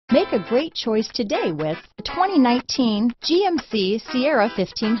Make a great choice today with the 2019 GMC Sierra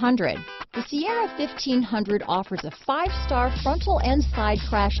 1500. The Sierra 1500 offers a 5-star frontal and side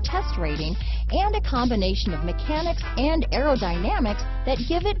crash test rating and a combination of mechanics and aerodynamics that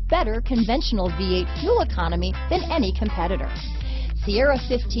give it better conventional V8 fuel economy than any competitor. Sierra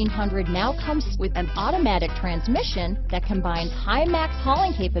 1500 now comes with an automatic transmission that combines high max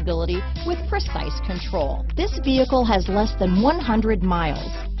hauling capability with precise control. This vehicle has less than 100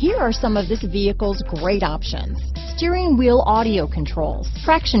 miles. Here are some of this vehicle's great options: steering wheel audio controls,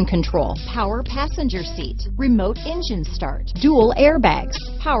 traction control, power passenger seat, remote engine start, dual airbags,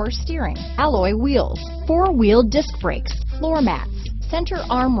 power steering, alloy wheels, 4-wheel disc brakes, floor mats, center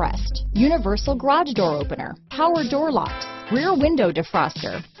armrest, universal garage door opener, power door locks, rear window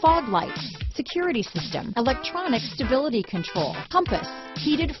defroster, fog lights, security system, electronic stability control, compass,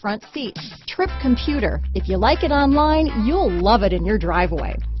 heated front seats, trip computer. If you like it online, you'll love it in your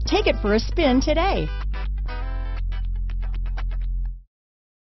driveway. Take it for a spin today.